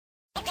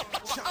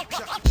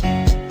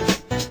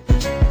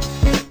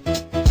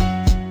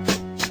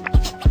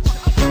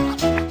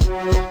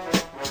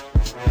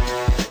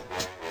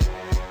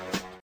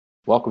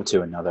Welcome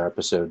to another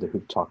episode of the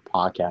Hoop Talk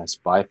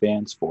podcast by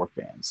fans for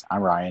fans.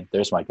 I'm Ryan.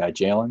 There's my guy,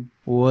 Jalen.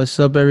 What's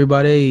up,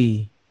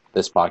 everybody?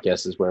 This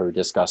podcast is where we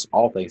discuss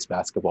all things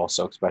basketball,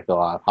 so expect a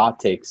lot of hot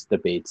takes,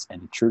 debates,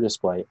 and a true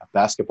display of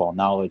basketball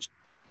knowledge.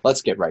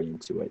 Let's get right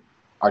into it.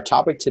 Our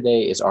topic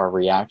today is our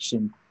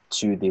reaction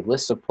to the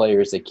list of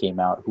players that came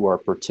out who are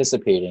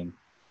participating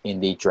in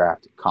the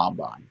draft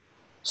combine.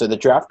 So the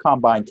draft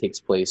combine takes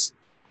place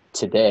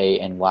today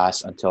and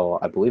lasts until,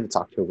 I believe it's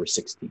October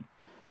 16th.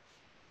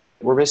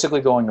 We're basically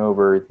going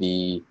over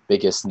the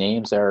biggest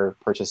names that are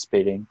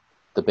participating,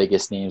 the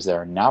biggest names that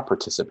are not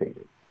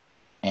participating,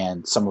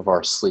 and some of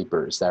our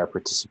sleepers that are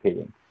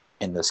participating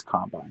in this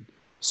combine.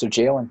 So,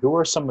 Jalen, who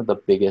are some of the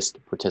biggest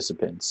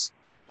participants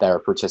that are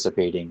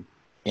participating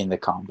in the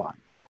combine?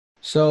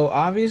 So,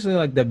 obviously,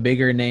 like the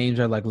bigger names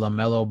are like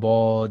LaMelo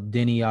Ball,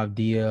 Deni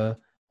Avdija,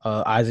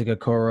 Isaac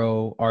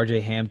Okoro,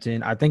 RJ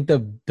Hampton. I think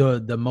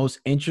the most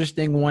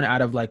interesting one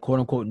out of like quote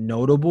unquote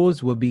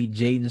notables would be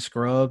Jaden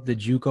Scruggs, the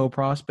JUCO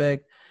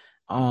prospect.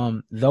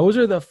 Those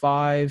are the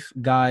five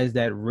guys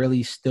that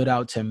really stood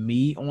out to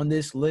me on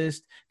this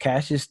list.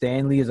 Cassius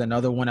Stanley is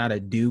another one out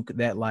of Duke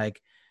that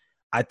like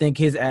I think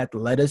his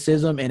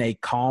athleticism in a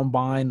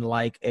combine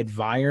like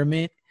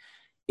environment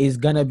is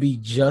gonna be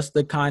just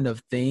the kind of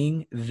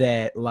thing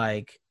that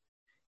like,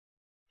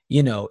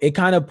 you know, it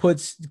kind of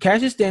puts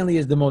Cassius Stanley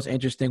is the most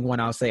interesting one,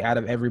 I'll say, out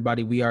of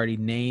everybody we already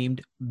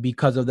named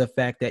because of the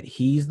fact that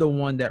he's the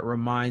one that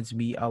reminds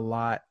me a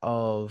lot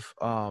of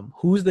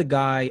who's the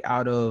guy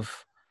out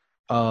of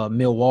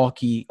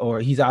Milwaukee,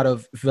 or he's out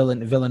of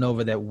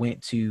Villanova that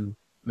went to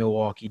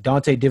Milwaukee.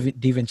 Dante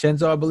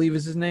DiVincenzo, I believe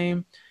is his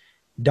name.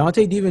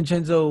 Dante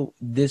DiVincenzo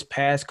this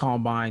past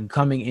combine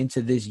coming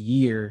into this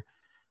year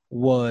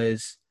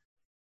was –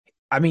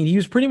 I mean, he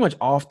was pretty much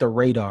off the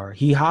radar.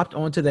 He hopped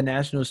onto the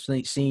national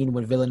scene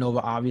when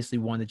Villanova obviously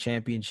won the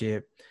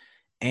championship,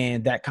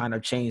 and that kind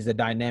of changed the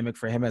dynamic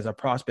for him as a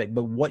prospect.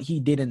 But what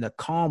he did in the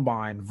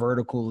combine,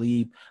 vertical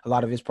leap, a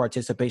lot of his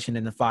participation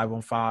in the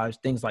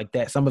 5-on-5s, things like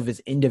that, some of his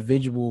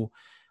individual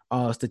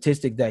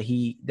statistics that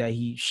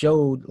he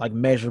showed, like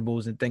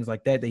measurables and things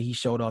like that he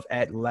showed off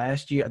at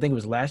last year, I think it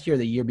was last year or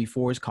the year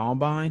before his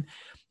combine,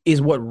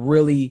 is what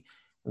really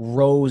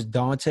rose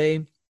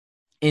Dante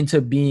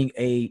into being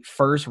a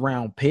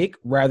first-round pick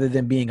rather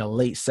than being a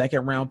late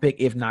second-round pick,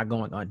 if not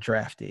going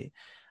undrafted.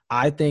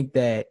 I think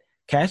that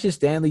Cassius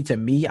Stanley, to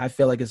me, I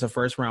feel like it's a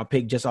first-round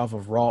pick just off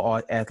of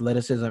raw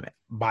athleticism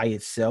by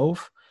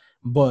itself.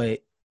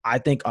 But I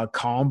think a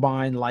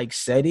combine-like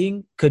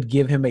setting could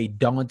give him a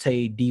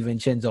Dante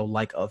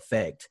DiVincenzo-like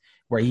effect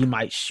where he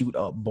might shoot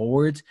up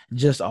boards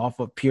just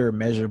off of pure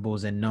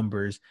measurables and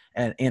numbers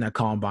and in a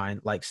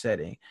combine-like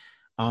setting.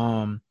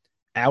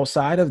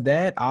 Outside of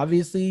that,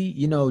 obviously,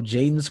 you know,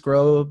 Jaden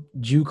Scruggs,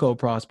 JUCO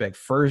prospect,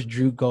 first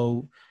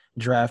JUCO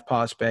draft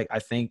prospect, I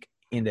think,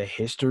 in the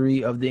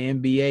history of the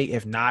NBA,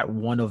 if not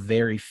one of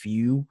very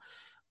few.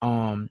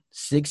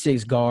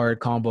 6'6" guard,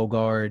 combo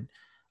guard.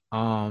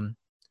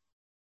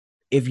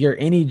 If you're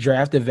any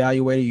draft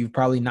evaluator, you've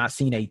probably not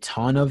seen a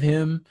ton of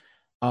him.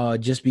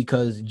 Just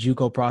because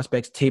JUCO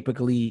prospects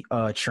typically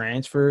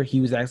transfer. He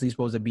was actually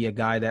supposed to be a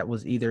guy that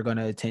was either going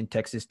to attend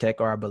Texas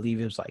Tech or I believe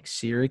it was like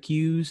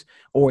Syracuse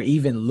or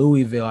even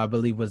Louisville, I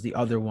believe was the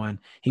other one.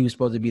 He was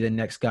supposed to be the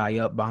next guy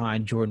up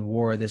behind Jordan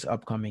Nwora this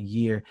upcoming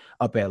year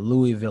up at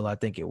Louisville, I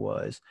think it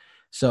was.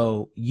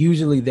 So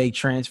usually they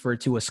transfer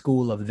to a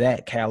school of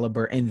that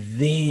caliber and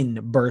then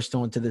burst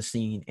onto the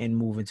scene and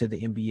move into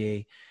the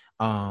NBA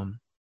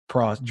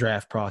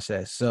draft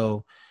process.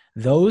 So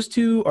those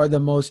two are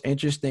the most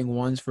interesting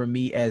ones for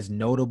me as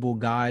notable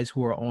guys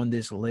who are on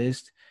this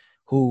list,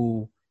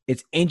 who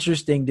it's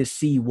interesting to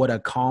see what a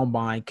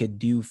combine could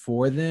do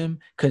for them,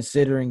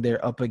 considering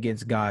they're up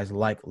against guys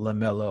like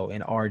LaMelo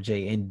and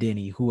RJ and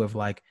Deni, who have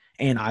like,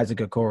 and Isaac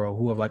Okoro,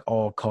 who have like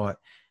all caught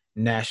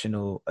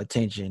national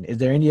attention. Is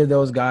there any of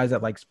those guys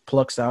that like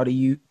plucks out of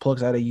you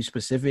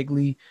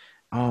specifically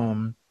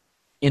in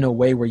a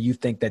way where you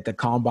think that the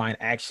combine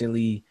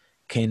actually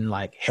can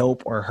like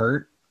help or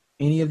hurt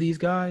any of these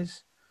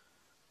guys?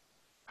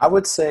 I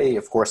would say,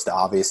 of course, the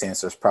obvious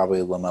answer is probably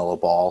LaMelo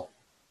Ball,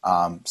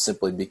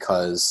 simply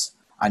because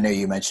I know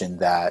you mentioned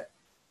that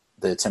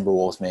the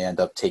Timberwolves may end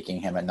up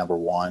taking him at number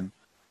 1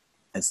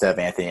 instead of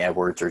Anthony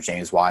Edwards or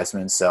James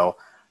Wiseman. So,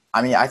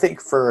 I mean, I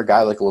think for a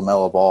guy like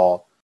LaMelo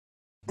Ball,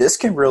 this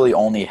can really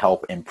only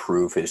help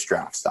improve his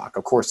draft stock.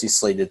 Of course, he's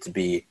slated to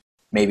be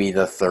maybe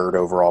the 3rd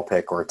overall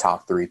pick or a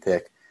top 3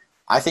 pick.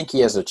 I think he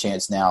has a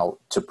chance now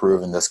to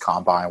prove in this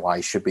combine why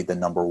he should be the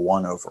number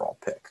 1 overall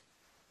pick.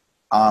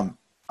 I'm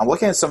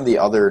looking at some of the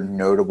other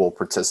notable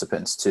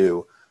participants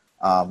too,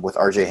 with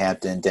RJ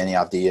Hampton, Deni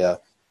Avdija,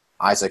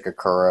 Isaac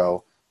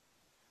Okoro.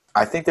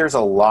 I think there's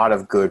a lot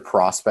of good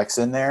prospects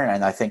in there,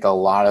 and I think a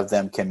lot of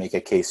them can make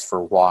a case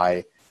for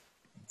why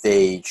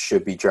they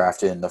should be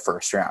drafted in the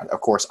first round.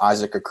 Of course,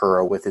 Isaac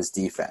Okoro with his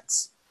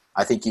defense.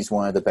 I think he's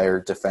one of the better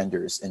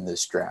defenders in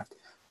this draft.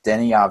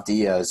 Denny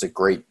Avdia is a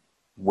great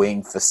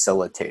wing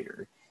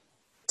facilitator.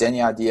 Denny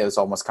Avdia is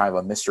almost kind of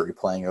a mystery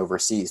playing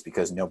overseas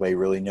because nobody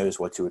really knows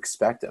what to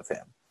expect of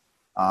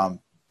him.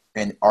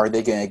 And are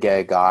they going to get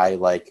a guy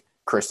like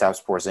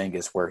Kristaps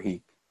Porzingis, where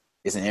he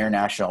is an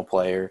international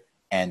player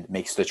and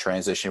makes the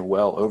transition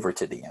well over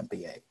to the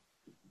NBA?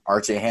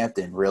 RJ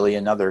Hampton, really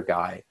another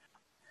guy,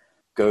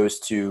 goes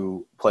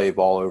to play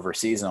ball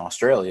overseas in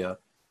Australia,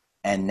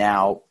 and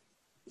now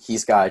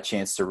he's got a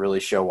chance to really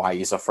show why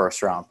he's a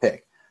first-round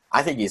pick.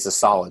 I think he's a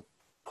solid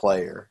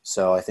player.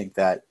 So I think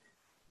that,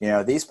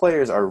 these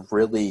players are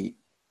really,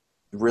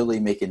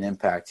 really making an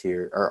impact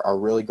here, or are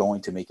really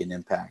going to make an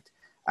impact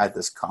at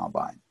this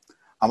combine.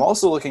 I'm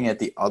also looking at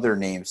the other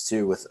names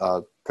too, with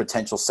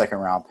potential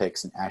second-round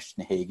picks in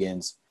Ashton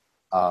Hagans,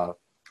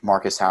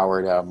 Marcus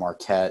Howard out of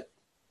Marquette,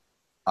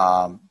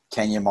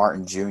 Kenyon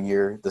Martin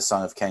Jr., the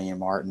son of Kenyon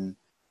Martin.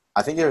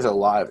 I think there's a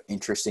lot of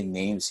interesting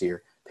names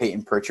here.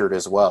 Peyton Pritchard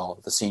as well,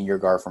 the senior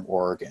guard from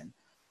Oregon.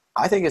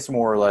 I think it's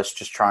more or less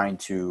just trying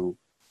to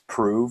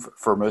prove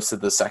for most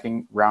of the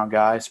second-round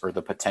guys, or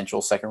the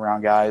potential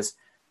second-round guys,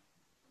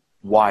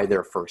 why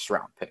they're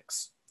first-round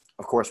picks.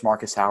 Of course,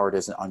 Marcus Howard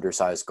is an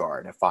undersized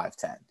guard at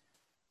 5'10".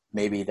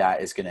 Maybe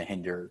that is going to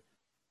hinder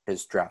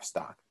his draft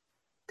stock.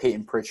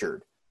 Peyton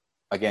Pritchard,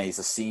 again, he's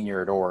a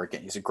senior at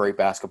Oregon. He's a great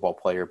basketball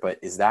player, but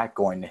is that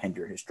going to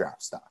hinder his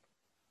draft stock?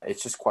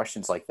 It's just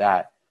questions like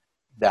that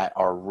that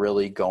are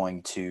really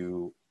going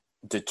to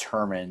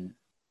determine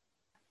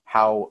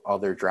how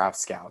other draft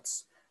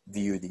scouts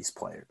view these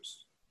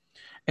players.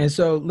 And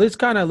so let's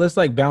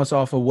bounce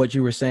off of what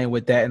you were saying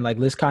with that, and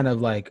let's kind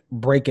of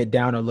break it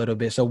down a little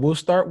bit. So we'll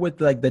start with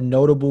the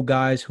notable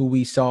guys who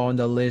we saw on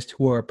the list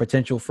who are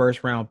potential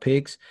first round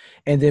picks,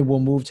 and then we'll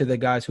move to the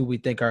guys who we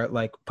think are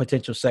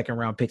potential second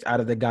round picks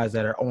out of the guys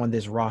that are on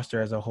this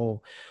roster as a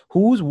whole.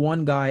 Who's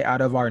one guy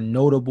out of our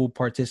notable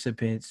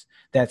participants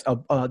that's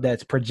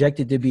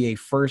projected to be a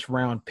first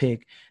round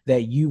pick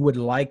that you would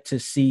like to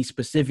see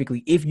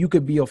specifically? If you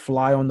could be a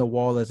fly on the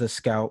wall as a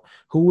scout,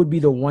 who would be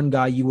the one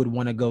guy you would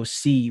want to go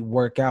see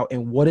work out,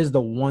 and what is the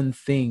one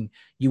thing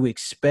you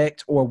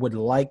expect or would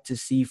like to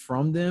see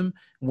from them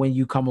when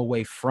you come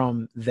away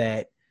from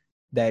that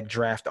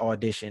draft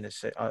audition?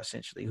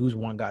 Essentially, who's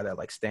one guy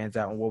that stands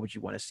out, and what would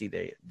you want to see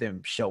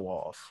them show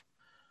off?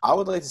 I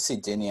would like to see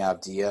Denny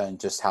Avdia and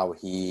just how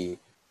he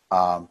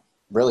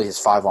really his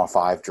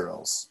 5-on-5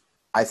 drills.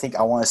 I think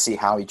I want to see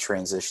how he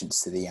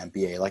transitions to the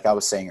NBA. Like I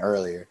was saying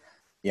earlier,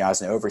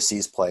 as an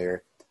overseas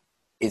player,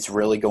 it's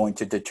really going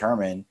to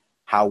determine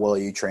how well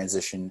you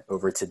transition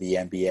over to the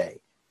NBA.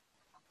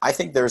 I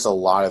think there's a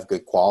lot of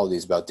good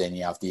qualities about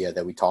Denny Avdia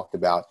that we talked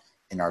about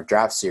in our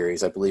draft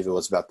series. I believe it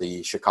was about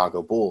the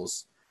Chicago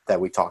Bulls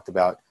that we talked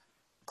about,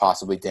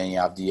 possibly Denny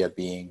Avdia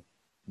being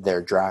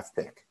their draft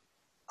pick.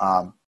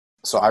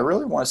 So I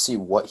really want to see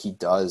what he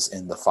does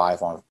in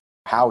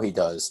how he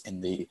does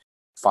in the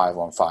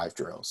 5-on-5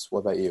 drills. What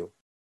about you?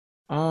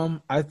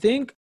 I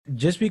think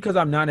just because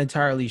I'm not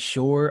entirely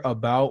sure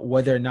about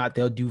whether or not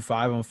they'll do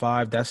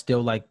 5-on-5, that's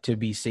still to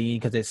be seen,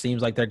 because it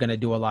seems like they're going to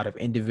do a lot of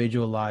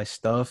individualized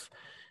stuff.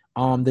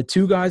 The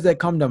two guys that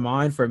come to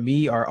mind for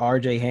me are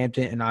RJ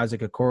Hampton and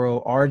Isaac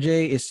Okoro.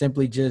 RJ is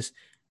simply just,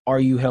 are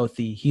you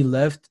healthy? He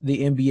left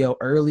the NBL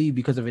early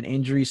because of an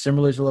injury,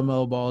 similar to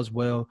LaMelo Ball as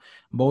well.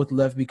 Both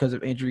left because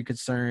of injury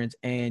concerns.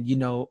 And,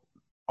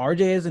 RJ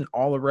is an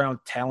all-around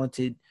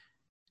talented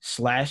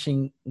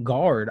slashing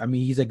guard. I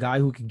mean, he's a guy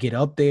who can get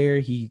up there.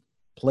 He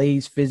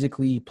plays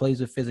physically. He plays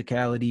with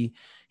physicality.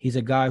 He's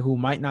a guy who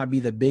might not be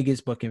the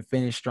biggest but can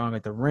finish strong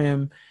at the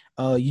rim.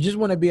 You just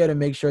want to be able to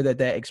make sure that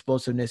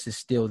explosiveness is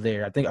still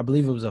there. I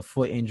believe it was a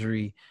foot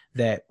injury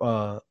that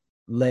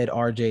led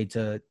RJ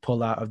to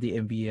pull out of the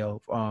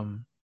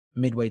NBL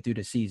midway through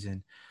the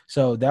season.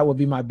 So that would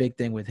be my big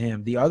thing with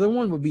him. The other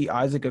one would be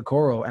Isaac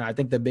Okoro, and I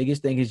think the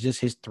biggest thing is just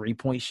his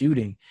three-point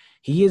shooting.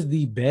 He is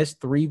the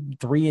best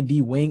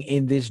 3-and-D wing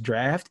in this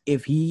draft.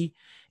 If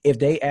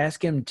they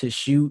ask him to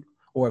shoot,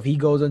 or if he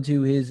goes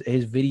into his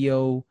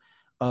video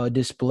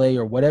display,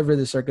 or whatever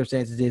the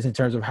circumstances is in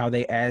terms of how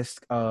they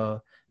ask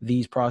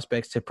these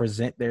prospects to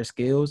present their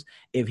skills,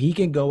 if he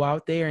can go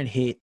out there and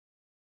hit,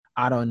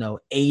 I don't know,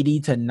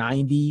 80 to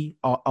 90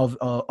 of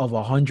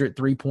 100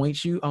 3-point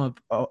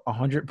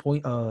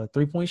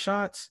 3-point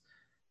shots,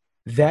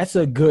 that's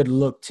a good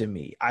look to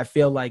me. I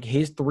feel like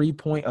his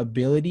 3-point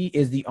ability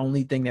is the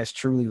only thing that's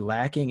truly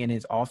lacking in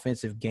his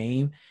offensive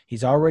game.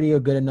 He's already a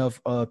good enough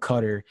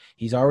cutter.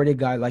 He's already a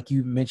guy, like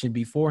you mentioned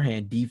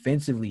beforehand,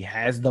 defensively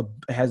has the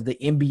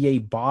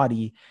NBA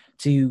body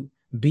to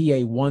be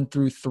a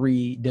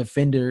 1-3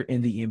 defender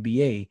in the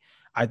NBA.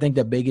 I think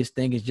the biggest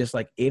thing is just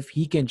if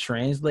he can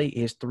translate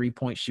his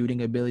 3-point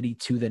shooting ability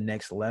to the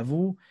next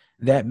level,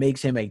 that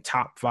makes him a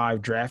top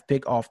 5 draft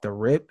pick off the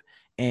rip.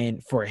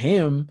 And for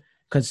him,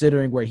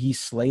 considering where he's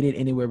slated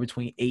anywhere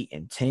between 8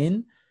 and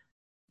 10,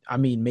 I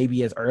mean,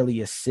 maybe as early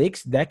as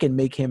 6, that can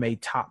make him a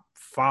top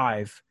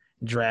 5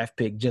 draft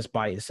pick just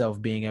by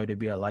itself, being able to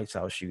be a lights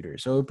out shooter.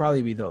 So it would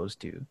probably be those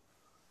two.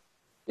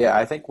 Yeah,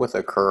 I think with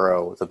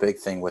Okoro, the big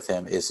thing with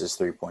him is his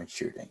 3-point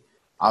shooting.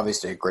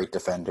 obviously a great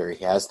defender.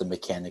 He has the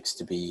mechanics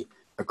to be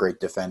a great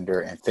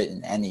defender and fit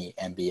in any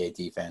NBA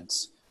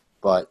defense.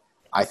 But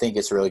I think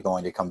it's really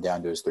going to come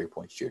down to his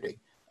three-point shooting.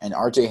 And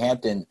RJ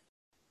Hampton,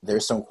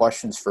 there's some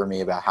questions for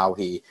me about how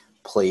he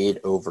played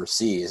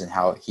overseas and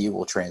how he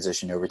will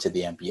transition over to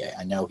the NBA.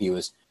 I know he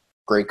was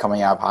great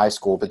coming out of high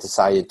school, but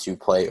decided to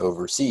play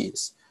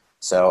overseas.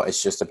 So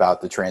it's just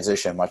about the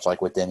transition, much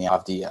like with Deni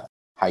Avdija,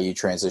 how you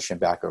transition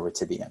back over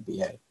to the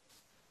NBA.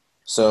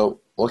 So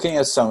looking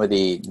at some of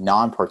the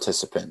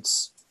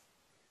non-participants,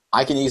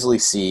 I can easily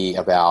see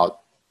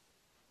about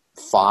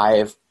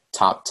 5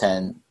 top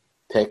 10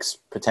 picks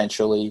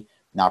potentially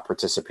not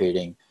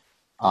participating.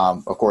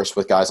 Of course,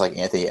 with guys like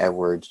Anthony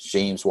Edwards,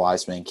 James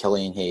Wiseman,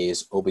 Killian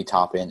Hayes, Obi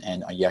Toppin,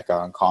 and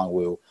Onyeka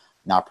Okongwu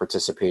not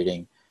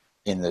participating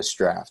in this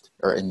draft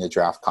or in the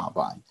draft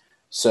combine.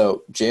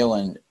 So,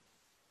 Jalen,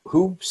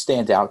 who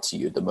stands out to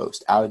you the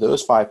most? Out of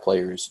those 5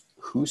 players,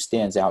 who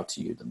stands out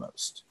to you the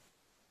most?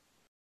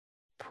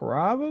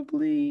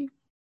 Probably,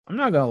 I'm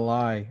not gonna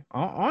lie.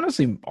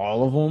 Honestly,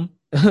 all of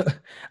them.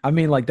 I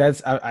mean, like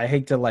I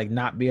hate to like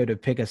not be able to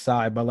pick a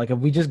side, but like if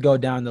we just go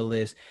down the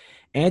list,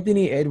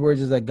 Anthony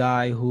Edwards is a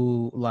guy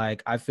who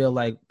like I feel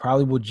like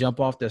probably will jump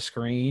off the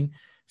screen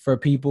for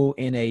people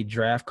in a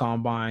draft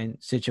combine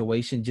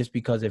situation just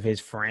because of his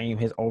frame,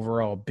 his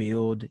overall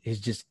build, his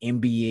just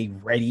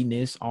NBA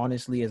readiness,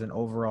 honestly, as an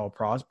overall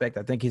prospect.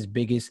 I think his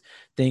biggest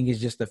thing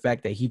is just the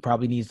fact that he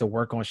probably needs to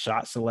work on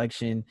shot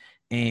selection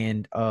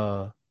and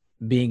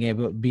being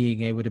able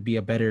to be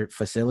a better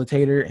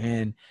facilitator.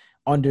 And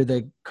under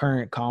the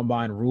current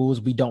combine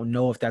rules, we don't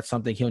know if that's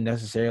something he'll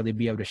necessarily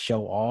be able to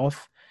show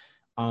off.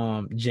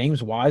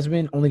 James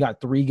Wiseman only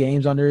got 3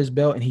 games under his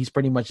belt, and he's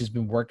pretty much just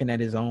been working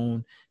at his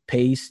own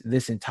pace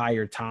this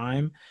entire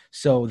time.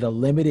 So the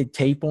limited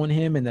tape on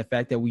him and the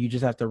fact that you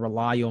just have to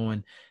rely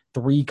on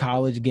 3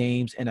 college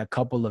games and a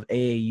couple of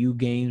AAU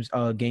games,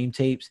 game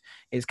tapes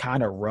is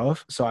kind of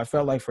rough. So I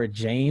felt like for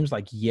James,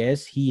 like,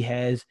 yes, he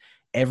has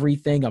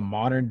everything a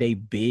modern day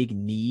big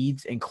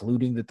needs,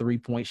 including the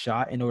 3-point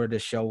shot, in order to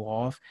show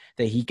off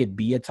that he could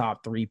be a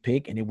top 3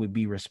 pick and it would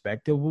be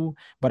respectable.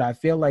 But I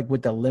feel like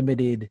with the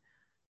limited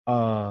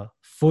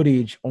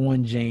footage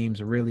on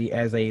James really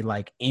as a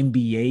like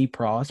NBA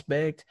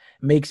prospect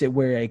makes it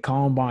where a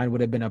combine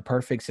would have been a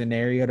perfect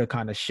scenario to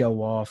kind of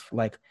show off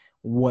like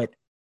what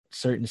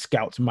certain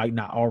scouts might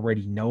not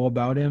already know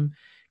about him.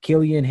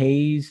 Killian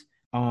Hayes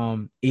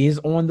is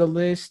on the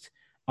list.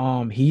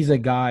 He's a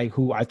guy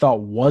who I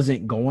thought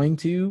wasn't going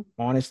to.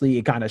 Honestly,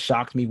 it kind of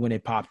shocked me when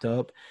it popped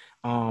up.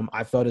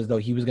 I felt as though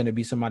he was going to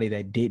be somebody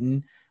that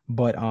didn't.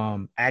 But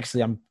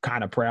actually, I'm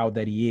kind of proud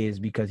that he is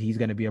because he's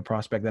going to be a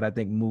prospect that I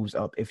think moves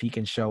up if he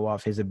can show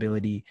off his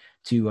ability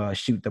to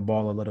shoot the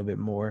ball a little bit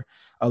more.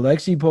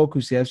 Aleksej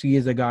Pokusevski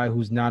is a guy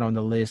who's not on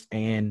the list,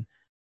 and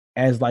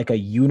as like a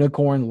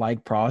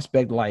unicorn-like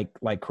prospect like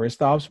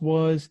Kristaps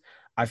was,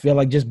 I feel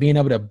like just being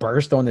able to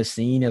burst on the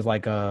scene as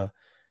like a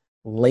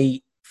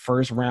late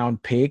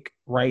first-round pick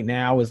right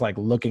now is like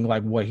looking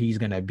like what he's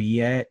going to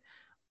be at.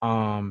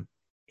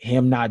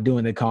 Him not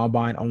doing the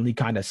combine only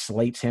kind of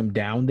slates him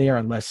down there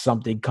unless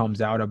something comes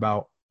out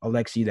about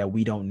Aleksej that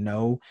we don't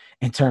know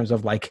in terms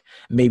of like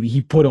maybe he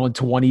put on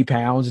 20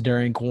 pounds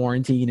during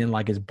quarantine and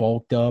like is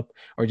bulked up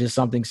or just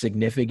something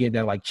significant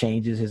that like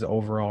changes his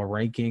overall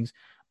rankings.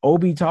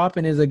 Obi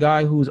Toppin is a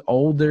guy who's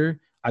older.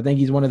 I think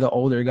he's one of the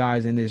older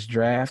guys in this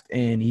draft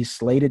and he's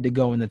slated to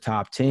go in the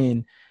top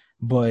 10,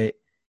 but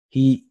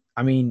he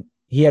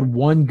had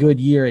one good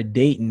year at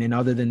Dayton, and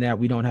other than that,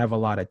 we don't have a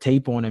lot of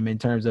tape on him in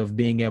terms of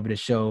being able to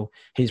show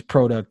his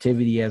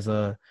productivity as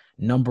a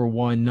number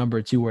 1,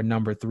 number 2, or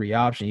number 3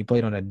 option. He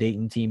played on a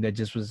Dayton team that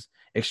just was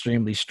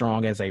extremely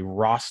strong as a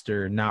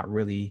roster, not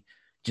really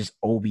just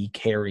Obi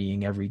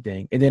carrying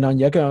everything. And then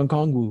Onyeka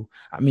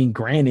Okongwu,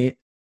 granted,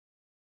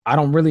 I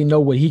don't really know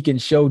what he can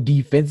show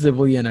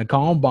defensively in a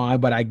combine,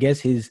 but I guess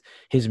his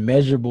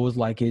measurables,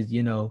 like his,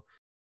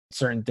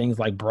 certain things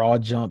like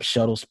broad jump,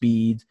 shuttle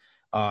speeds,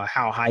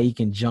 how high he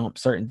can jump,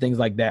 certain things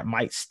like that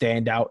might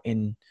stand out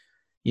and,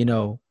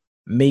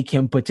 make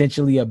him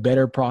potentially a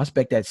better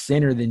prospect at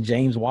center than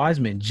James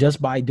Wiseman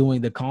just by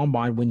doing the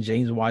combine when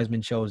James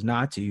Wiseman chose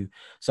not to.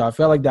 So I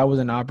felt like that was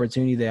an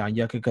opportunity that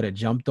Onyeka could have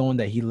jumped on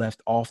that he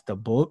left off the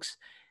books.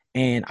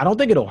 And I don't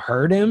think it'll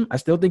hurt him. I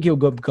still think he'll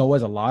go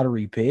as a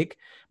lottery pick,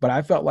 but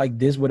I felt like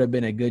this would have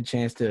been a good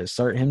chance to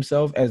assert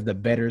himself as the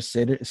better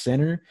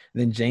center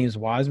than James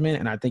Wiseman,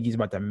 and I think he's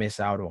about to miss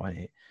out on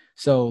it.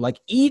 So, like,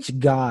 each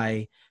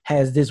guy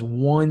has this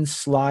one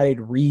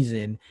slide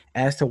reason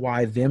as to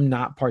why them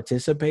not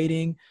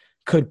participating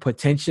could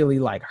potentially,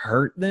 like,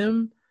 hurt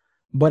them.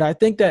 But I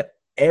think that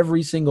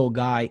every single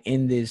guy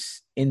in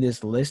this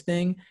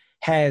listing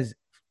has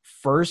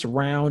first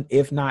round,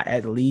 if not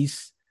at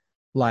least,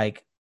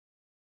 like,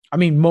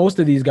 most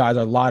of these guys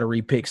are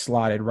lottery pick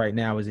slotted right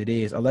now as it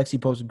is. Aleksej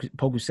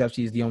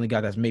Pokusevski is the only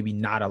guy that's maybe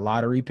not a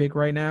lottery pick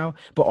right now,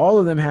 but all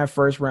of them have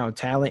first-round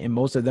talent, and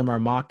most of them are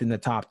mocked in the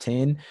top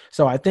 10.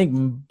 So I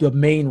think the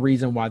main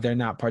reason why they're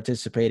not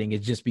participating is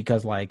just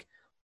because, like,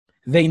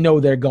 they know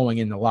they're going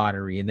in the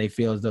lottery and they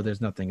feel as though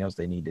there's nothing else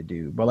they need to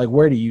do. But like,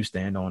 where do you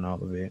stand on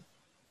all of it?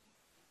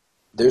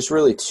 There's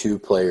really two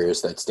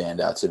players that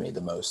stand out to me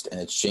the most, and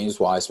it's James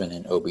Wiseman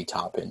and Obi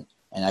Toppin.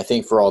 And I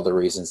think for all the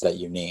reasons that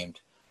you named,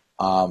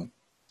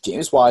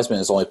 James Wiseman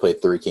has only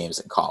played 3 games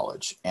in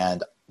college,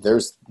 and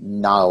there's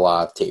not a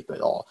lot of tape at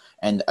all.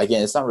 And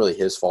again, it's not really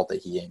his fault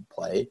that he didn't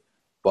play.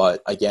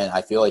 But again,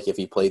 I feel like if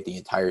he played the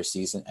entire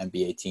season,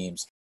 NBA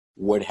teams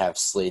would have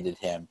slated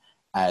him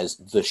as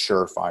the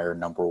surefire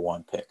number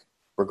 1 pick,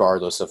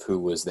 regardless of who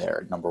was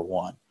there at number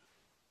 1.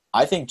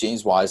 I think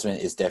James Wiseman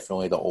is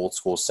definitely the old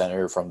school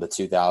center from the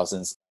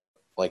 2000s,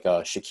 like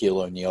a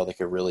Shaquille O'Neal that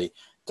could really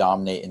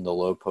dominate in the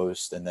low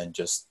post and then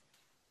just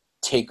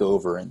take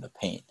over in the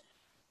paint.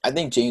 I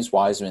think James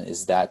Wiseman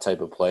is that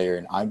type of player,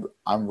 and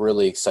I'm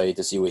really excited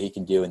to see what he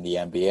can do in the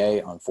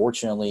NBA.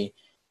 Unfortunately,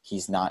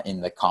 he's not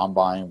in the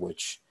combine,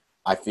 which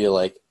I feel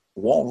like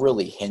won't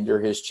really hinder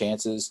his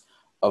chances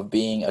of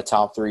being a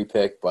top 3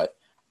 pick, but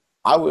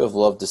I would have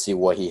loved to see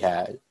what he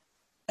had.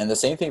 And the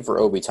same thing for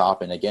Obi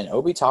Toppin. Again,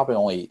 Obi Toppin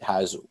only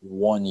has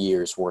 1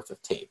 year's worth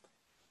of tape.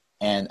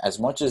 And as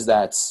much as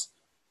that's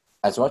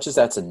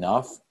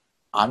enough,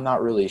 I'm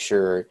not really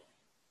sure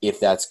if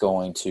that's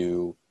going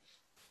to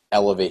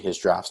elevate his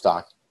draft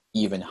stock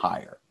even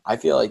higher. I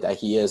feel like that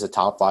he is a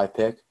top 5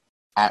 pick,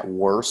 at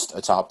worst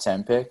a top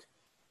 10 pick,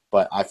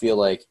 but I feel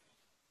like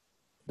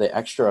the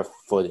extra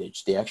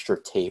footage, the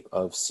extra tape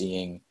of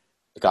seeing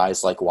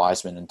guys like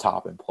Wiseman and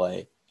Toppin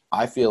play,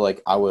 I feel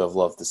like I would have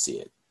loved to see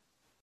it.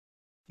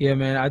 Yeah,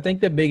 man. I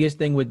think the biggest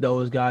thing with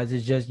those guys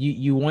is just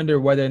you wonder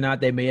whether or not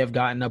they may have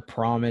gotten a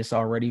promise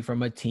already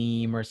from a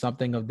team or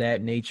something of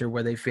that nature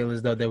where they feel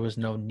as though there was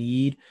no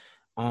need.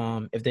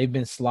 If they've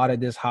been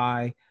slotted this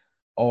high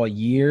all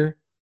year,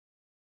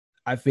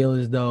 I feel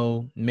as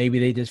though maybe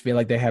they just feel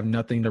like they have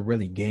nothing to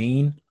really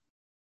gain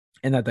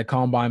and that the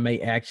combine may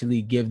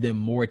actually give them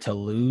more to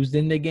lose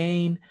than to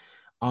gain.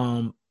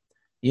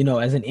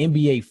 As an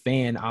NBA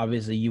fan,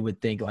 obviously you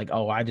would think like,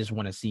 oh, I just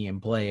want to see him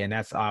play. And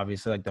that's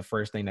obviously like the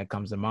first thing that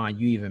comes to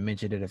mind. You even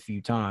mentioned it a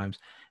few times,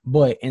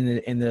 but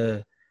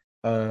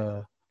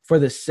for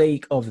the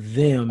sake of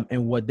them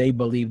and what they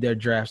believe their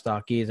draft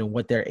stock is and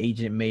what their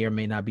agent may or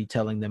may not be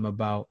telling them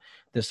about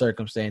the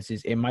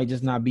circumstances, it might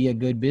just not be a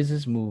good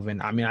business move.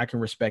 And I mean, I can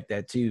respect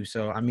that too.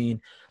 So, I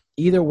mean,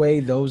 either way,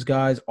 those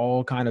guys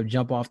all kind of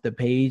jump off the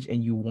page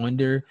and you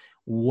wonder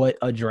what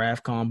a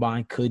draft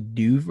combine could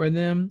do for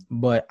them,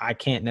 but I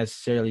can't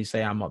necessarily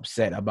say I'm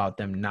upset about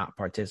them not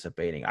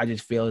participating. I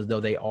just feel as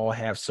though they all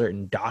have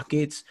certain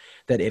dockets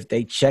that if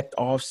they checked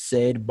off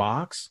said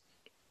box,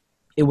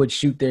 it would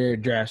shoot their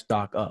draft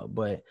stock up.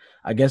 But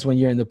I guess when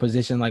you're in the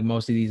position like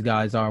most of these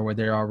guys are, where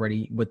they're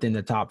already within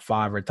the top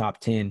 5 or top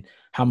 10,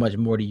 how much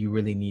more do you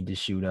really need to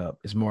shoot up?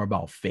 It's more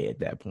about fit at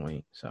that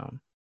point.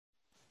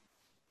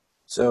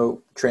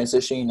 So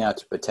transitioning now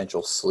to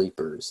potential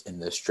sleepers in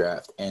this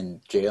draft.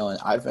 And Jalen,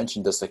 I've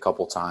mentioned this a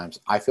couple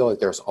times. I feel like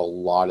there's a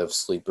lot of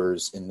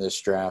sleepers in this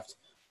draft.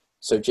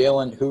 So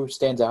Jalen, who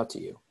stands out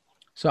to you?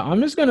 So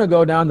I'm just going to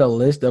go down the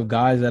list of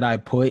guys that I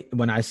put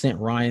when I sent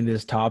Ryan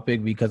this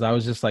topic because I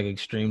was just like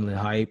extremely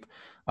hype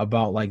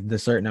about like the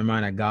certain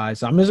amount of guys.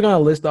 So I'm just going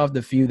to list off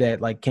the few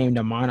that like came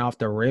to mind off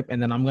the rip.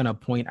 And then I'm going to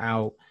point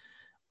out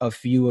a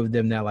few of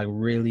them that like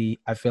really,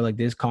 I feel like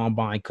this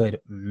combine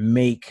could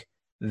make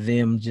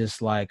them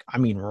just like, I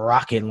mean,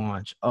 rocket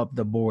launch up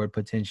the board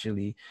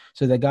potentially.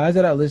 So the guys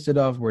that I listed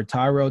off were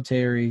Tyrell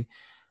Terry,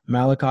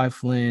 Malachi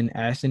Flynn,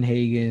 Ashton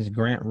Hagans,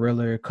 Grant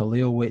Riller,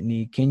 Khalil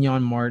Whitney,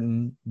 Kenyon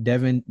Martin,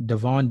 Devon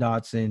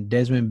Dotson,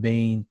 Desmond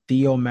Bain,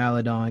 Theo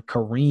Maladon,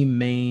 Kareem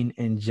Main,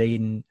 and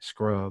Jaden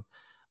Scruggs.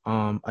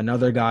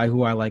 Another guy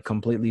who I like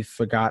completely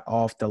forgot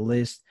off the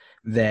list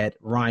that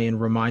Ryan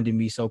reminded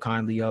me so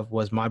kindly of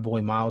was my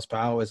boy Miles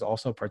Powell is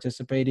also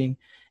participating.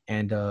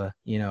 And,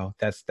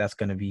 that's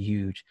going to be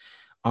huge.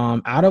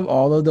 Out of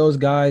all of those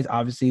guys,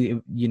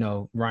 obviously,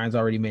 Ryan's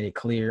already made it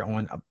clear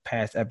on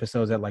past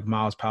episodes that like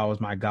Miles Powell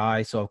is my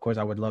guy. So of course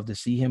I would love to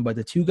see him, but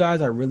the two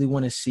guys I really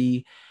want to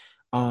see,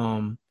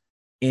 in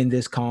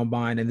this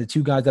combine and the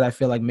two guys that I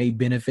feel like may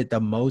benefit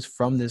the most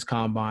from this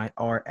combine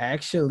are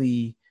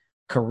actually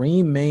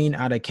Kareem Main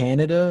out of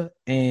Canada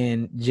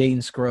and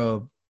Jaden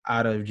Scruggs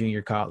out of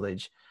junior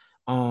college.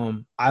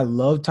 I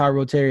love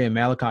Tyrell Terry and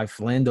Malachi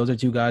Flynn. Those are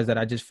two guys that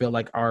I just feel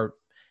like are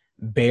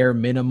bare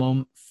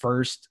minimum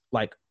first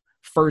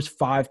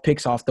 5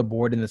 picks off the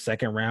board in the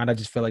second round. I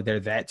just feel like they're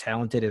that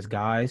talented as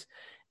guys,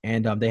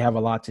 and they have a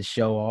lot to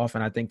show off.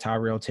 And I think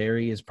Tyrell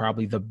Terry is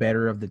probably the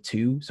better of the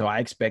two. So I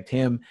expect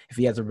him, if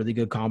he has a really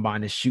good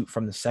combine, to shoot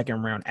from the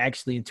second round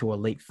actually into a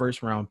late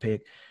first round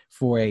pick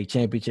for a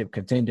championship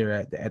contender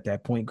at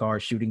that point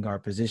guard, shooting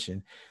guard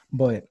position.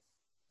 But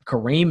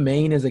Kareem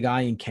Main is a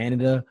guy in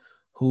Canada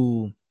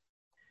who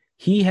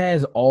he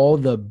has all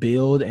the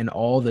build and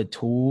all the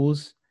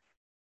tools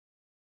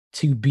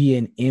to be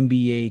an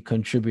NBA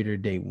contributor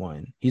day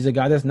one. He's a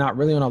guy that's not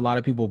really on a lot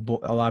of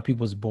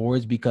people's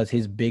boards because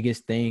his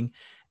biggest thing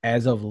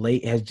as of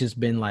late has just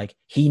been like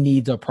he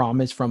needs a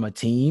promise from a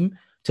team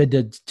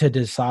to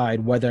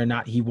decide whether or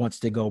not he wants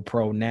to go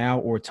pro now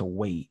or to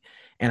wait.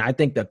 And I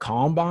think the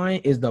combine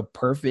is the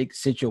perfect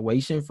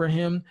situation for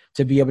him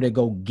to be able to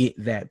go get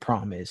that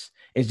promise.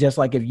 It's just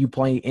like if you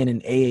play in an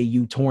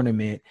AAU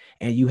tournament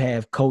and you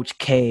have Coach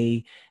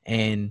K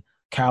and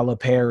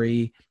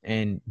Calipari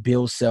and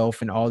Bill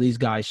Self and all these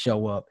guys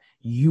show up.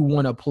 You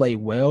want to play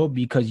well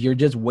because you're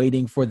just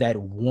waiting for that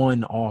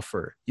one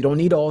offer. You don't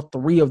need all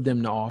three of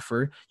them to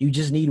offer. You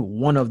just need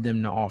one of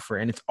them to offer.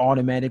 And it's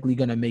automatically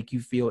going to make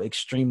you feel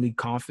extremely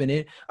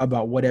confident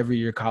about whatever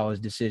your college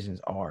decisions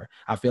are.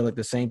 I feel like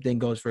the same thing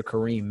goes for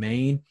Kareem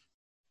Maine,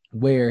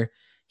 where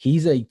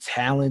he's a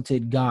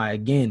talented guy.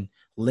 Again,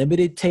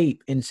 limited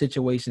tape in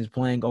situations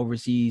playing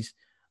overseas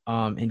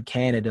in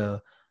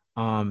Canada.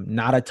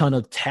 Not a ton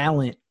of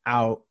talent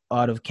out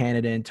of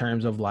Canada in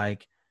terms of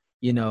like,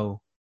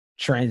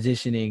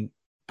 transitioning,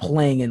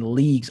 playing in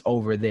leagues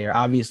over there.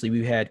 Obviously,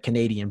 we've had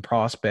Canadian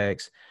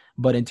prospects,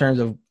 but in terms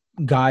of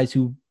guys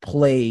who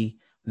play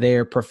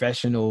their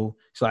professional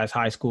 /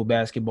 high school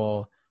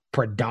basketball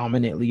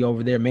predominantly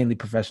over there, mainly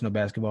professional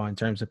basketball in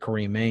terms of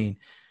Kareem Maine,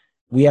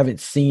 we haven't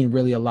seen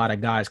really a lot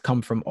of guys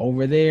come from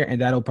over there, and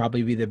that'll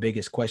probably be the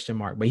biggest question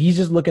mark. But he's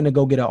just looking to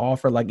go get an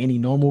offer like any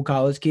normal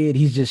college kid.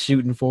 He's just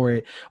shooting for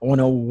it on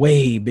a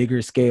way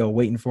bigger scale,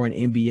 waiting for an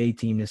NBA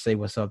team to say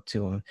what's up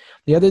to him.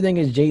 The other thing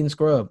is Jaden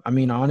Scrub. I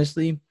mean,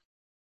 honestly,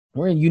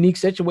 we're in unique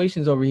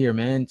situations over here,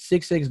 man.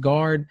 6'6"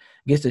 guard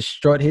gets to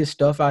strut his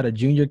stuff out of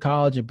junior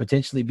college and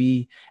potentially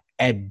be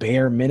at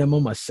bare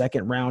minimum a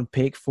second-round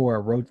pick for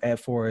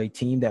a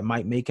team that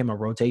might make him a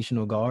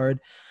rotational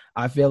guard.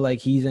 I feel like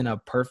he's in a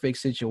perfect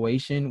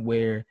situation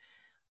where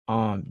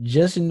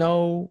just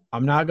know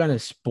I'm not going to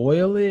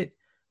spoil it,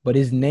 but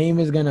his name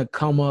is going to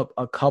come up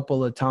a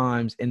couple of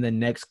times in the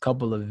next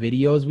couple of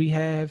videos we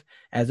have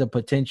as a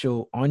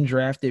potential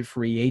undrafted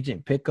free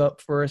agent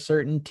pickup for a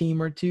certain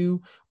team or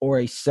two, or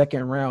a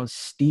second round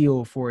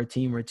steal for a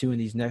team or two in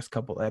these next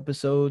couple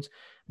episodes,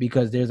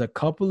 because there's a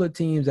couple of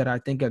teams that I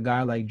think a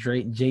guy like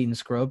Jaden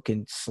Scrub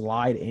can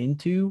slide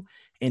into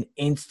and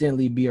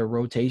instantly be a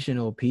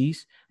rotational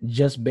piece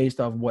just based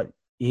off what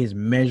his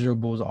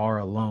measurables are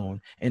alone.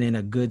 And in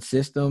a good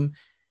system,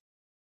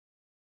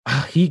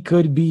 he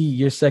could be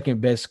your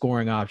second best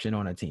scoring option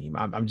on a team.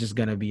 I'm just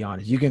going to be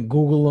honest. You can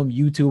Google him,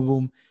 YouTube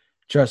him.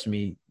 Trust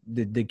me,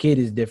 the kid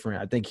is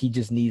different. I think he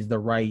just needs the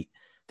right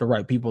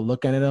people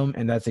looking at him,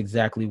 and that's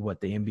exactly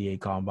what the NBA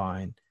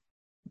Combine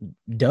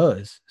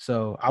does.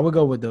 So I would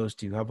go with those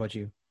two. How about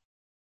you?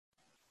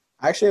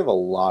 I actually have a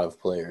lot of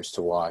players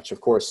to watch.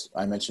 Of course,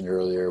 I mentioned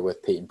earlier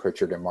with Peyton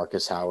Pritchard and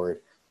Marcus Howard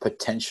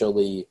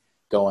potentially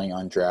going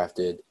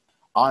undrafted.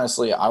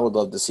 Honestly, I would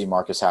love to see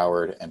Marcus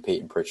Howard and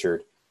Peyton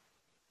Pritchard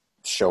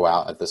show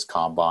out at this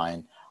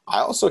combine. I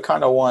also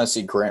kind of want to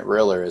see Grant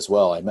Riller as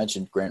well. I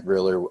mentioned Grant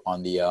Riller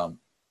on the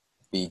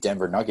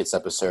Denver Nuggets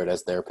episode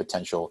as their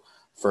potential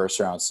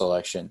first-round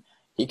selection.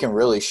 He can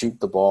really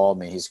shoot the ball. I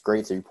mean, he's a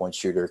great three-point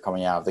shooter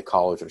coming out of the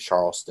College of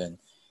Charleston.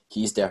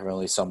 He's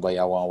definitely somebody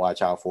I want to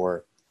watch out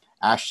for.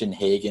 Ashton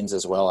Hagans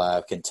as well out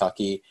of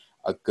Kentucky,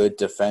 a good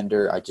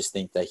defender. I just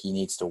think that he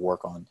needs to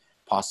work on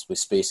possibly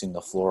spacing the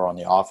floor on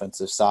the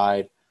offensive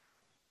side.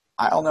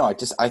 I don't know.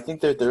 I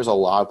think that there's a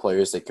lot of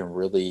players that can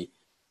really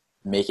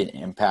make an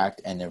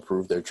impact and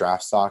improve their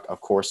draft stock.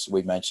 Of course,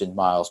 we mentioned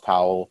Miles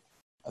Powell.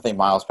 I think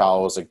Miles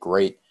Powell is a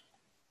great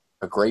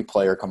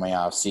player coming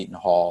out of Seton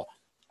Hall.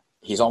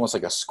 He's almost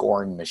like a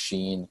scoring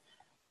machine.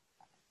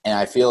 And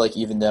I feel like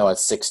even though at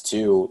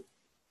 6'2",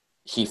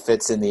 he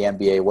fits in the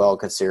NBA well,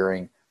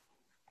 considering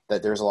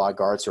that there's a lot of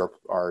guards who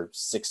are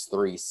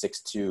 6'3",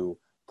 6'2",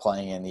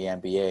 playing in the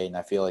NBA, and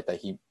I feel like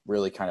that he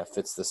really kind of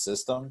fits the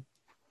system.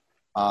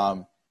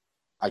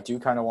 I do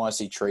kind of want to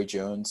see Trey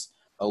Jones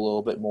a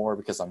little bit more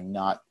because I'm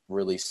not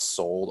really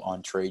sold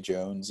on Trey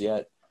Jones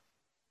yet.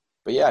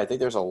 But yeah, I think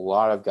there's a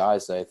lot of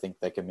guys that I think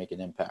that can make an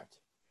impact.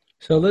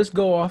 So let's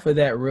go off of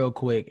that real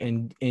quick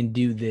and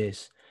do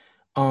this.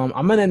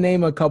 I'm going to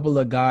name a couple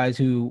of guys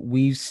who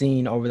we've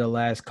seen over the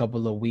last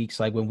couple of weeks,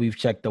 like when we've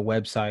checked the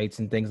websites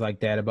and things like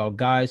that, about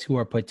guys who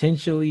are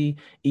potentially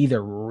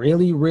either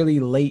really,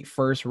 really late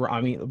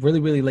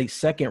really late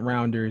second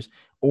rounders,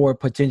 or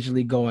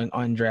potentially going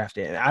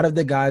undrafted. And out of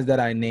the guys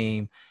that I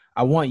name,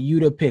 I want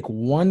you to pick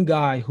one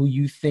guy who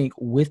you think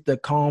with the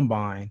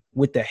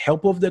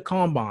help of the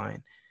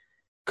combine,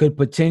 could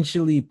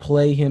potentially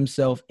play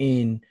himself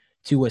in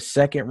to a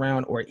second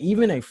round or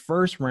even a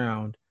first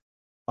round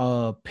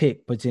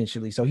pick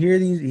potentially. So here are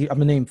these. I'm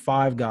gonna name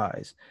 5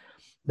 guys.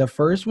 The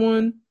first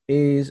one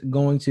is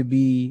going to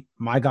be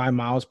my guy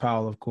Miles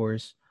Powell, of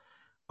course.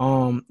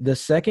 The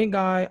second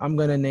guy I'm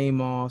gonna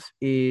name off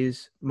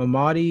is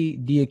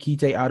Mamadi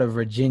Diakite out of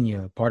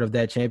Virginia, part of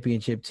that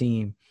championship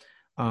team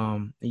a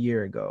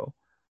year ago.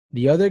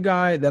 The other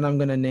guy that I'm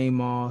gonna name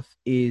off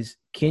is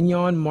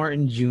Kenyon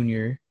Martin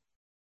Jr.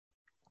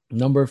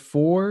 Number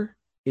 4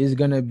 is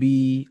going to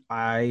be,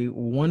 I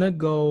want to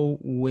go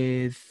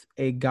with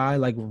a guy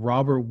like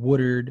Robert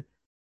Woodard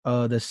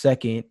the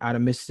second out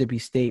of Mississippi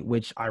State,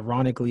 which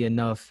ironically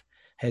enough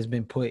has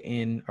been put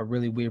in a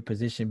really weird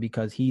position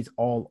because he's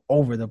all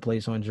over the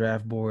place on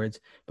draft boards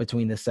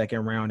between the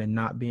second round and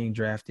not being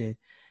drafted.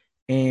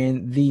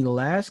 And the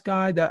last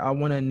guy that I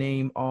want to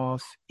name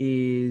off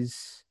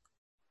is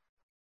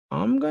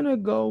I'm going to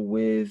go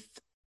with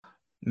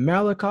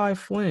Malachi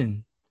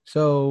Flynn.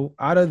 So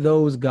out of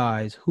those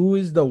guys, who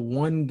is the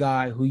one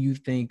guy who you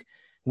think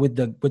with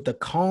the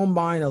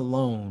combine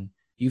alone,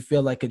 you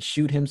feel like could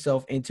shoot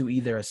himself into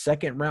either a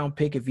second round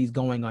pick if he's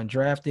going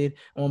undrafted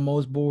on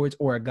most boards,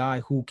 or a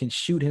guy who can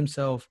shoot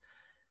himself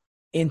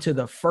into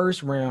the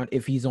first round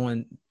if he's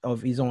on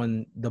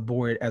the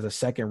board as a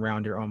second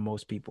rounder on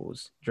most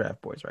people's draft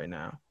boards right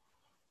now?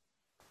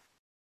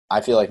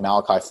 I feel like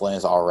Malachi Flynn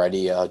is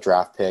already a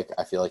draft pick.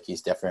 I feel like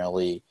he's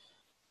definitely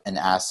an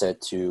asset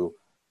to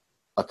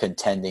a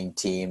contending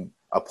team,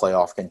 a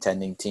playoff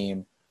contending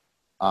team.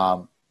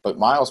 But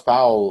Miles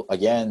Powell,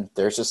 again,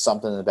 there's just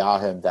something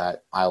about him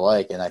that I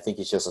like, and I think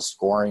he's just a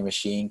scoring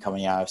machine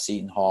coming out of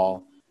Seton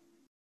Hall.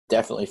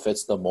 Definitely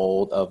fits the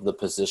mold of the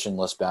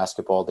positionless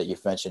basketball that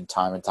you've mentioned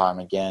time and time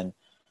again.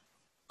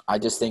 I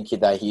just think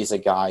that he's a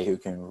guy who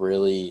can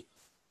really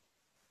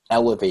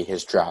elevate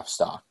his draft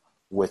stock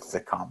with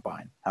the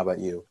combine. How about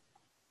you?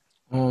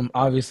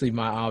 Obviously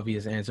my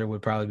obvious answer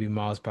would probably be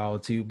Miles Powell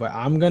too, but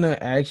I'm gonna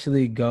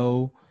actually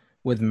go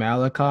with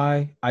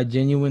Malachi. I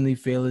genuinely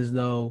feel as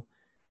though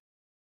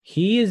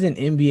he is an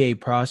NBA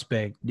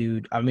prospect,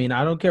 dude. I mean,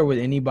 I don't care what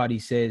anybody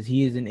says.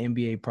 He is an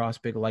NBA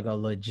prospect, like a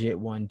legit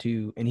one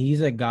too. And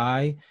he's a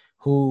guy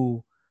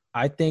who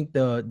I think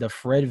the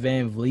Fred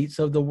Van Vliets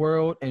of the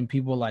world and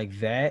people like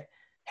that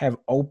have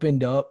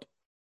opened up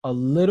a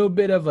little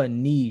bit of a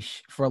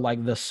niche for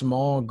like the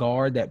small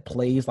guard that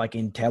plays like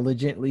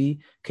intelligently,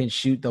 can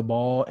shoot the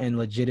ball and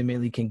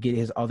legitimately can get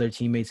his other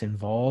teammates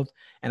involved.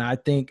 And I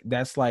think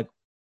that's like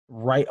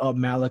right up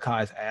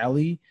Malachi's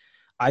alley.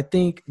 I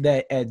think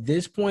that at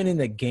this point in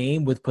the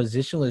game with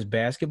positionless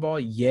basketball,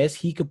 yes,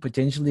 he could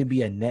potentially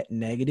be a net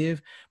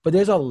negative, but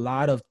there's a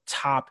lot of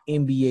top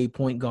NBA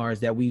point guards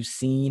that we've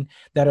seen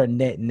that are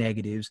net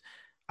negatives.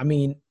 I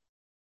mean,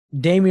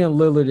 Damian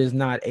Lillard is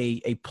not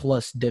a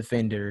plus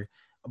defender,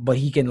 but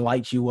he can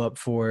light you up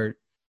for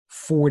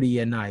 40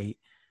 a night.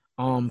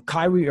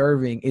 Kyrie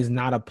Irving is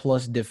not a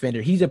plus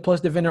defender. He's a plus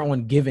defender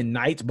on given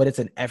nights, but it's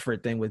an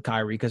effort thing with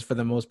Kyrie because for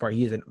the most part,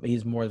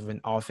 he's more of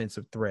an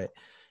offensive threat.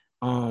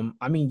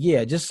 I mean,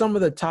 yeah, just some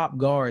of the top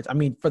guards. I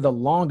mean, for the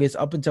longest,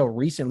 up until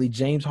recently,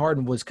 James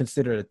Harden was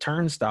considered a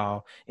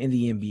turnstile in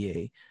the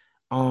NBA.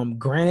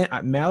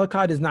 Granted,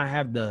 Malachi does not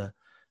have the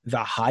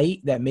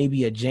height that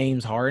maybe a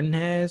James Harden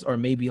has, or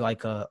maybe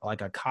like a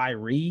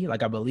Kyrie.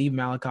 Like I believe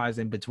Malachi is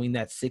in between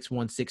that 6'1",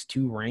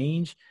 6'2"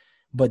 range,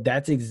 but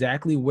that's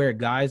exactly where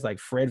guys like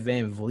Fred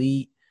Van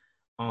Vliet,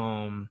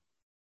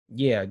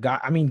 yeah,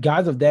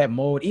 guys of that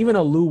mold, even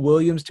a Lou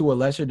Williams to a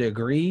lesser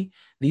degree,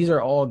 these are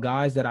all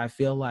guys that I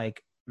feel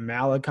like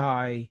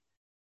Malachi,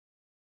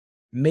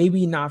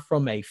 maybe not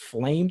from a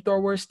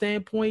flamethrower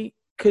standpoint,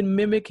 could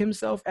mimic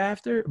himself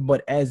after,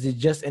 but as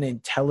just an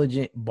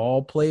intelligent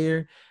ball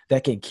player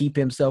that can keep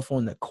himself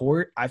on the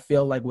court, I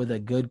feel like with a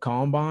good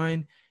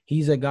combine,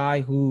 he's a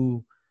guy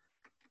who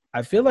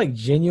I feel like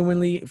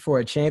genuinely for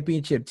a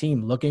championship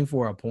team looking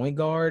for a point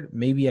guard,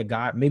 maybe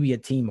a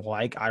team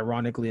like,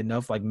 ironically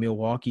enough, like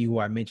Milwaukee, who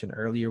I mentioned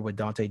earlier with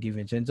Dante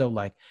DiVincenzo,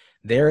 like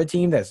they're a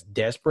team that's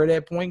desperate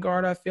at point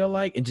guard. I feel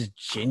like it just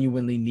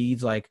genuinely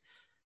needs like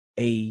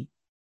a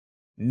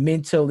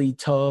mentally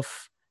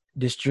tough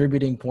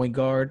distributing point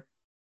guard,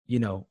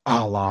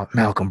 a la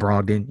Malcolm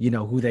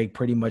Brogdon, who they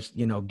pretty much,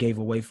 gave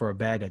away for a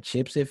bag of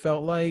chips, it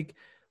felt like.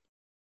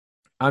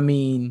 I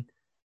mean,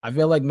 I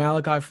feel like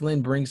Malachi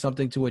Flynn brings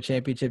something to a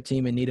championship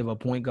team in need of a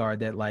point guard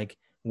that, like,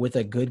 with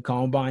a good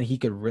combine, he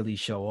could really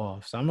show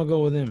off. So I'm going to go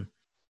with him.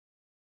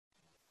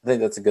 I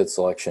think that's a good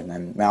selection.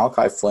 And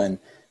Malachi Flynn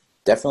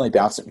definitely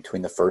bouncing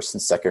between the first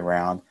and second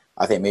round.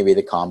 I think maybe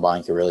the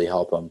combine could really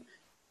help him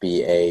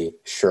be a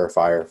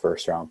surefire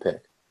first round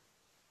pick.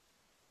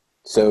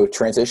 So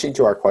transitioning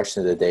to our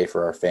question of the day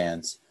for our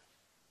fans,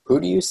 who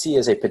do you see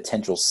as a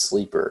potential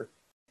sleeper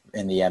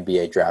in the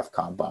NBA draft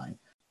combine?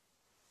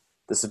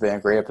 This has been a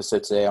great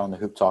episode today on the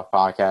Hoop Talk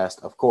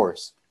podcast. Of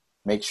course,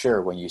 make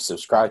sure when you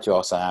subscribe to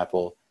us on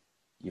Apple,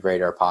 you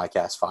rate our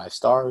podcast 5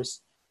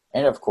 stars.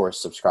 And of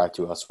course, subscribe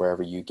to us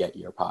wherever you get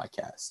your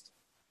podcast.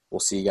 We'll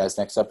see you guys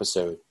next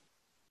episode.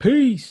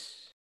 Peace.